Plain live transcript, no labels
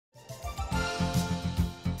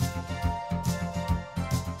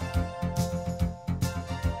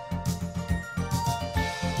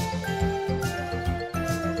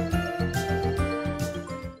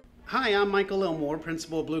Hi, I'm Michael Elmore,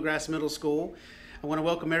 principal of Bluegrass Middle School. I want to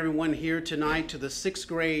welcome everyone here tonight to the 6th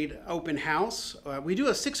grade open house. We do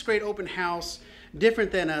a 6th grade open house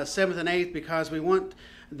different than a 7th and 8th because we want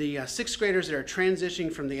the 6th graders that are transitioning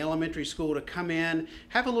from the elementary school to come in,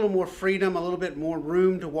 have a little more freedom, a little bit more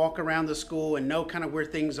room to walk around the school and know kind of where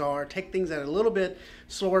things are, take things at a little bit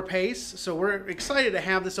slower pace. So we're excited to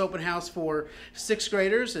have this open house for 6th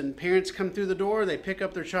graders, and parents come through the door, they pick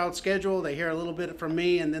up their child's schedule, they hear a little bit from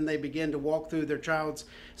me, and then they begin to walk through their child's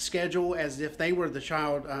schedule as if they were the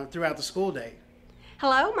child throughout the school day.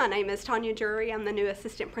 Hello, my name is Tanya Jury. I'm the new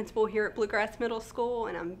assistant principal here at Bluegrass Middle School,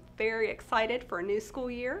 and I'm very excited for a new school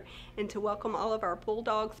year and to welcome all of our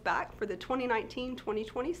Bulldogs back for the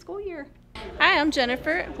 2019-2020 school year. Hi, I'm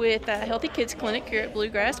Jennifer with Healthy Kids Clinic here at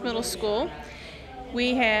Bluegrass Middle School.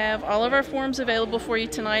 We have all of our forms available for you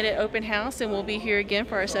tonight at Open House, and we'll be here again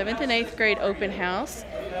for our 7th and 8th grade Open House.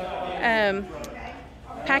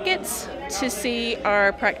 Packets to see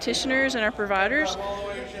our practitioners and our providers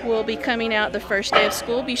will be coming out the first day of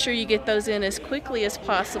school. Be sure you get those in as quickly as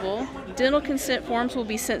possible. Dental consent forms will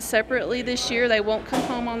be sent separately this year. They won't come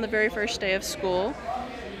home on the very first day of school.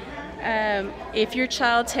 If your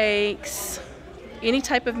child takes any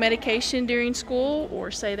type of medication during school,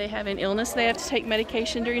 or say they have an illness they have to take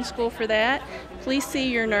medication during school for that, please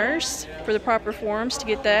see your nurse for the proper forms to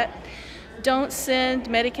get that. Don't send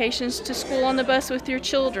medications to school on the bus with your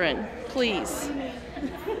children, please.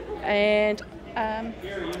 And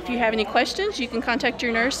if you have any questions, you can contact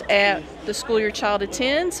your nurse at the school your child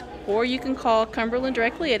attends, or you can call Cumberland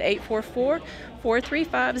directly at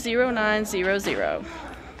 844-435-0900.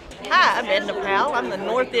 Hi, I'm Edna Powell. I'm the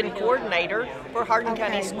North End Coordinator for Hardin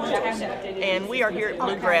County Schools, and we are here at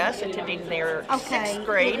Bluegrass attending their 6th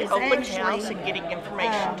grade open house and getting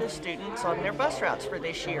information to students on their bus routes for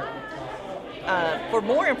this year. For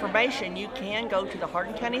more information, you can go to the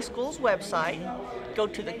Hardin County Schools website, go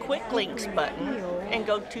to the Quick Links button, and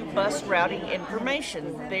go to bus routing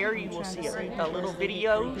information. There you will see a little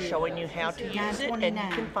video showing you how to use it, and you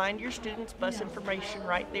can find your students' bus information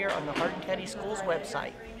right there on the Hardin County Schools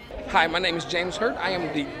website. Hi, my name is James Hurt. I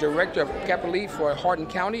am the Director of Kappa League for Hardin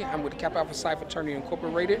County. I'm with Kappa Alpha Psi Fraternity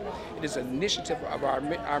Incorporated. It is an initiative of our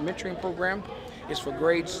mentoring program. It's for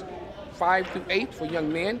grades 5 through 8 for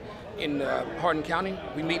young men in Hardin County.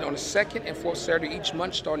 We meet on the 2nd and 4th Saturday each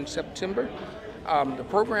month starting September. The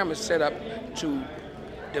program is set up to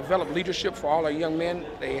develop leadership for all our young men.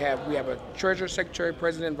 We have a treasurer, secretary,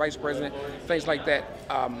 president, vice president, things like that.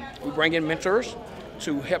 We bring in mentors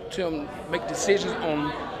to help them make decisions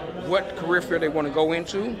on what career field they want to go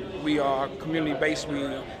into. We are community-based. We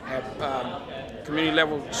have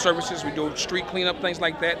community-level services. We do street cleanup, things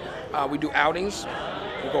like that. We do outings.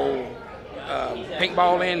 We go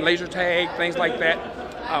paintball in, laser tag, things like that.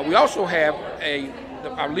 We also have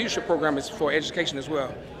our leadership program is for education as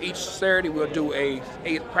well. Each Saturday we'll do a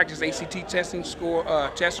practice ACT testing score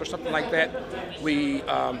test or something like that. We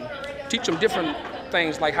teach them different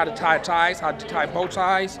things like how to tie ties, how to tie bow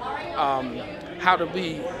ties, how to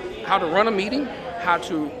run a meeting, how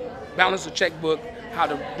to balance a checkbook, how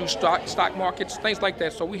to do stock markets, things like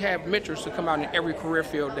that. So we have mentors to come out in every career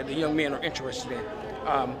field that the young men are interested in.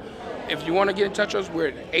 If you want to get in touch with us, we're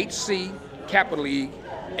at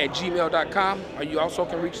HCEC-TV@gmail.com, or you also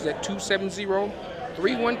can reach us at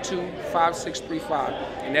 270-312-5635,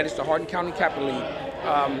 and that is the Hardin County Kappa League.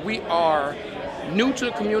 We are new to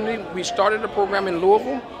the community. We started the program in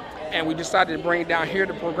Louisville, and we decided to bring it down here.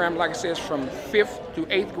 The program, like I said, is from 5th to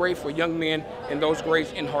 8th grade for young men in those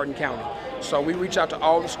grades in Hardin County. So we reach out to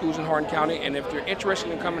all the schools in Hardin County, and if you're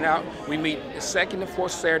interested in coming out, we meet the 2nd and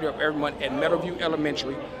 4th Saturday of every month at Meadowview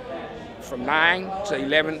Elementary from 9 to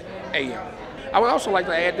 11 a.m. I would also like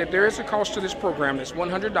to add that there is a cost to this program. It's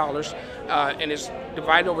 $100, and it's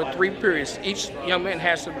divided over 3 periods. Each young man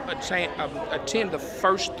has to attend the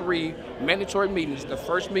first 3 mandatory meetings. The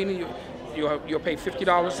first meeting, you'll pay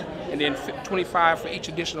 $50, and then $25 for each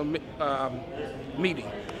additional meeting.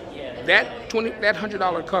 That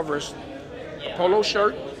 $100 covers a polo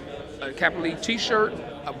shirt, a Kappa League t-shirt,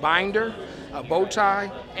 a binder, a bow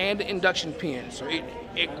tie, and the induction pin. So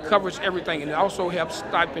it covers everything, and it also helps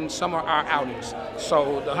stipend some of our outings.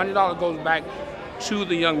 So the $100 goes back to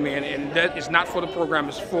the young men, and that is not for the program,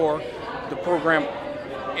 it's for the program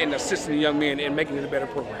and assisting the young men in making it a better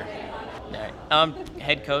program. I'm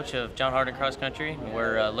head coach of John Hardin Cross Country.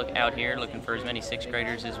 We're out here looking for as many 6th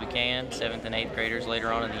graders as we can, 7th and 8th graders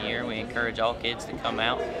later on in the year. We encourage all kids to come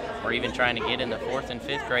out. We're even trying to get in the 4th and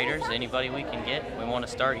 5th graders, anybody we can get. We want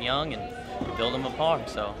to start young and build them upon,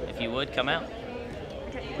 so if you would, come out.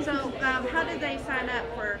 So how do they sign up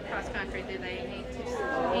for cross country? Do they need to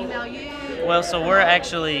email you? Well, so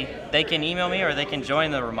they can email me or they can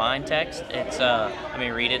join the remind text. It's, let me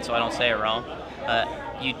read it so I don't say it wrong.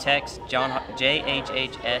 You text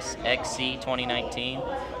JHHSXC 2019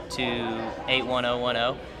 to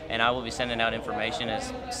 81010, and I will be sending out information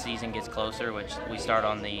as season gets closer, which we start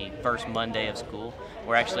on the first Monday of school.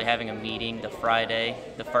 We're actually having a meeting the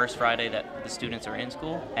first Friday that the students are in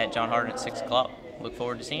school at John Hardin at 6 o'clock. Look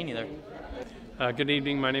forward to seeing you there. Good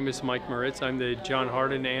evening. My name is Mike Moritz. I'm the John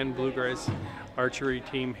Hardin and Bluegrass archery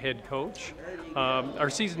team head coach. Our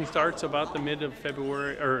season starts about the mid of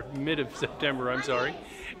September,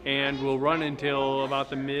 and will run until about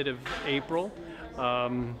the mid of April.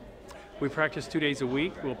 We practice 2 days a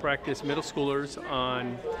week. We'll practice middle schoolers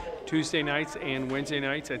on Tuesday nights and Wednesday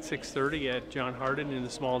nights at 6:30 at John Hardin in the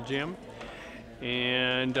small gym.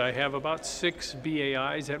 And I have about 6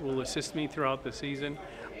 BAIs that will assist me throughout the season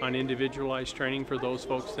on individualized training for those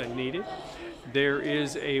folks that need it. There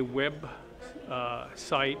is a web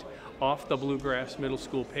site off the Bluegrass Middle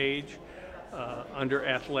School page under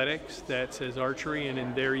athletics that says archery, and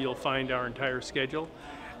in there you'll find our entire schedule.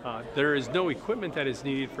 There is no equipment that is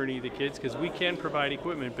needed for any of the kids because we can provide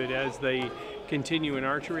equipment, but as they continue in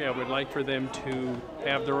archery, I would like for them to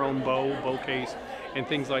have their own bow case, and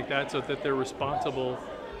things like that, so that their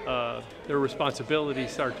responsibilities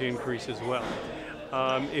start to increase as well.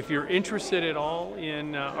 If you're interested at all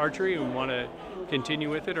in archery and want to continue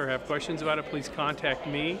with it or have questions about it, please contact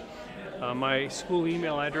me. My school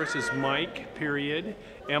email address is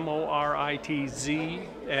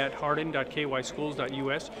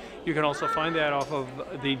mike.moritz@hardin.kyschools.us. You can also find that off of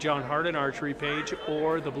the John Hardin archery page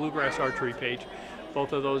or the Bluegrass archery page.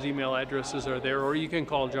 Both of those email addresses are there, or you can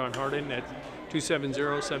call John Hardin at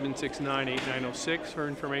 270-769-8906 for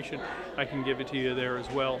information. I can give it to you there as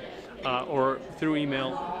well, or through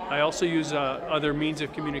email. I also use other means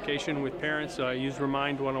of communication with parents. I use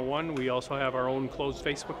Remind 101. We also have our own closed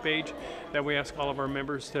Facebook page that we ask all of our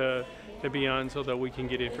members to be on so that we can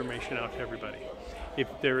get information out to everybody. If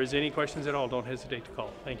there is any questions at all, don't hesitate to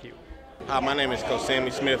call. Thank you. Hi, my name is Coach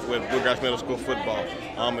Sammy Smith with Bluegrass Middle School Football.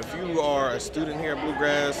 If you are a student here at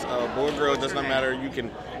Bluegrass, boy or girl, it does not matter. You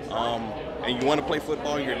can, and you want to play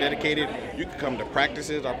football, you're dedicated, you can come to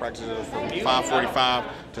practices. Our practices are from 5:45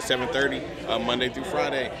 to 7:30, Monday through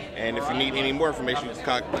Friday. And if you need any more information, you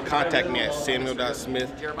can contact me at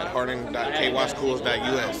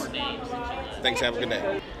samuel.smith@hardin.kyschools.us. Thanks, have a good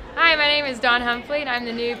day. Hi, my name is Dawn Humphrey, and I'm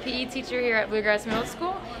the new PE teacher here at Bluegrass Middle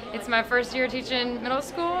School. It's my first year teaching middle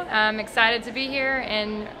school. I'm excited to be here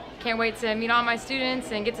and can't wait to meet all my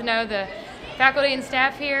students and get to know the faculty and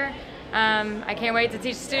staff here. I can't wait to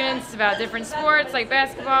teach students about different sports like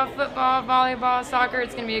basketball, football, volleyball, soccer.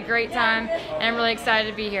 It's going to be a great time, and I'm really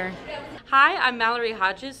excited to be here. Hi, I'm Mallory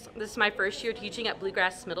Hodges. This is my first year teaching at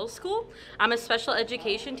Bluegrass Middle School. I'm a special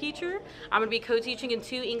education teacher. I'm going to be co-teaching in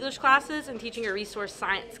 2 English classes and teaching a resource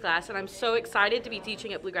science class, and I'm so excited to be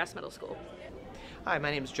teaching at Bluegrass Middle School. Hi, my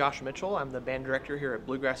name is Josh Mitchell. I'm the band director here at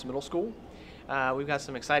Bluegrass Middle School. We've got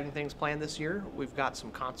some exciting things planned this year. We've got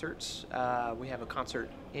some concerts. We have a concert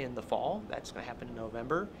in the fall that's going to happen in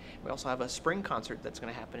November. We also have a spring concert that's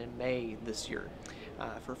going to happen in May this year.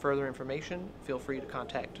 For further information, feel free to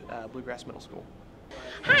contact Bluegrass Middle School.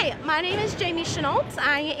 Hi, my name is Jamie Chenault.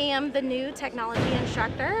 I am the new technology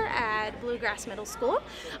instructor at Bluegrass Middle School.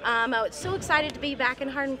 I was so excited to be back in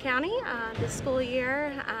Hardin County this school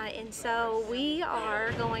year, and so we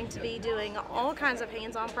are going to be doing all kinds of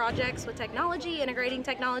hands-on projects with technology, integrating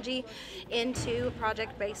technology into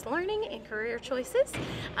project-based learning and career choices.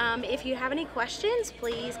 If you have any questions,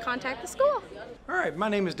 please contact the school. All right, my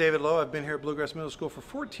name is David Lowe. I've been here at Bluegrass Middle School for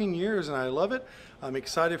 14 years and I love it. I'm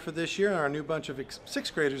excited for this year and our new bunch of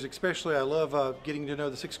 6th graders especially. I love getting to know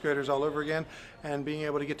the 6th graders all over again and being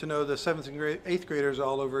able to get to know the 7th and 8th graders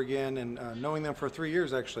all over again, and knowing them for 3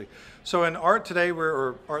 years actually. So in art today,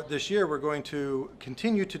 art this year, we're going to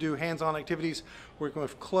continue to do hands-on activities, working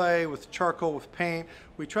with clay, with charcoal, with paint.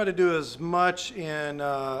 We try to do as much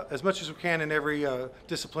as we can in every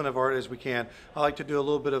discipline of art as we can. I like to do a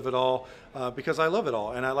little bit of it all because I love it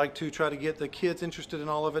all, and I like to try to get the kids interested in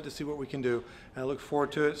all of it to see what we can do. And I look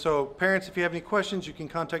forward to it. So parents, if you have any questions, you can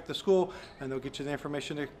contact the school and they'll get you the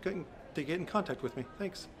information to get in contact with me.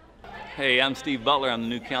 Thanks. Hey, I'm Steve Butler. I'm the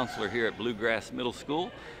new counselor here at Bluegrass Middle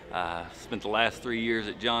School. Spent the last 3 years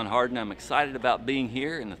at John Hardin. I'm excited about being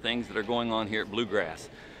here and the things that are going on here at Bluegrass.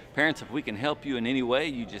 Parents, if we can help you in any way,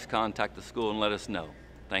 you just contact the school and let us know.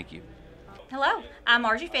 Thank you. Hello, I'm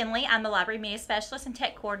Margie Finley. I'm the Library Media Specialist and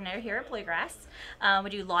Tech Coordinator here at Bluegrass. We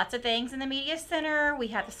do lots of things in the Media Center. We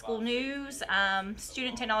have the school news,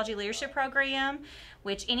 Student Technology Leadership Program,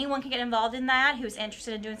 which anyone can get involved in that who's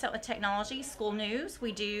interested in doing something with technology. School news,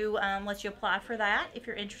 we do let you apply for that if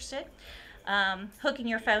you're interested. Hooking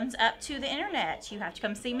your phones up to the internet. You have to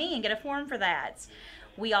come see me and get a form for that.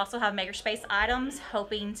 We also have makerspace items,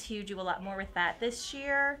 hoping to do a lot more with that this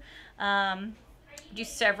year. Do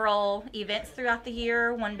several events throughout the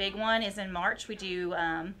year. One big one is in March. We do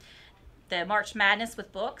the March Madness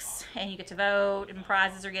with books, and you get to vote and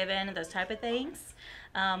prizes are given and those type of things.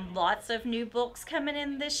 Lots of new books coming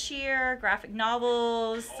in this year, graphic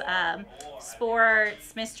novels,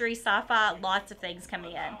 sports, mystery, sci-fi, lots of things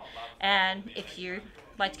coming in. And if you'd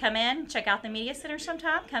like to come in, check out the Media Center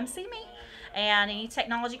sometime, come see me. And any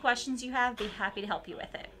technology questions you have, be happy to help you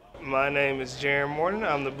with it. My name is Jaron Morton.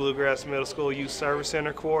 I'm the Bluegrass Middle School Youth Service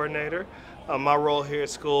Center Coordinator. My role here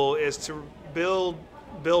at school is to build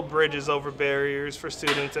bridges over barriers for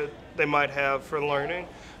students that they might have for learning,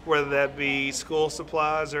 whether that be school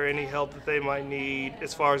supplies or any help that they might need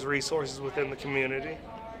as far as resources within the community.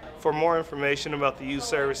 For more information about the Youth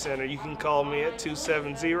Service Center, you can call me at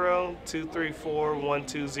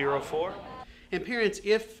 270-234-1204. And parents,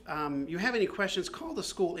 if you have any questions, call the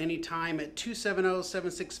school anytime at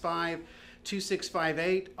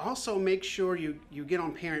 270-765-2658. Also, make sure you get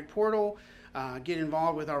on Parent Portal, get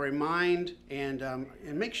involved with our Remind, and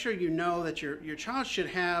make sure you know that your child should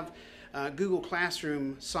have Google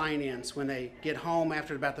Classroom sign-ins when they get home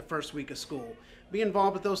after about the first week of school. Be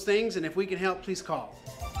involved with those things, and if we can help, please call.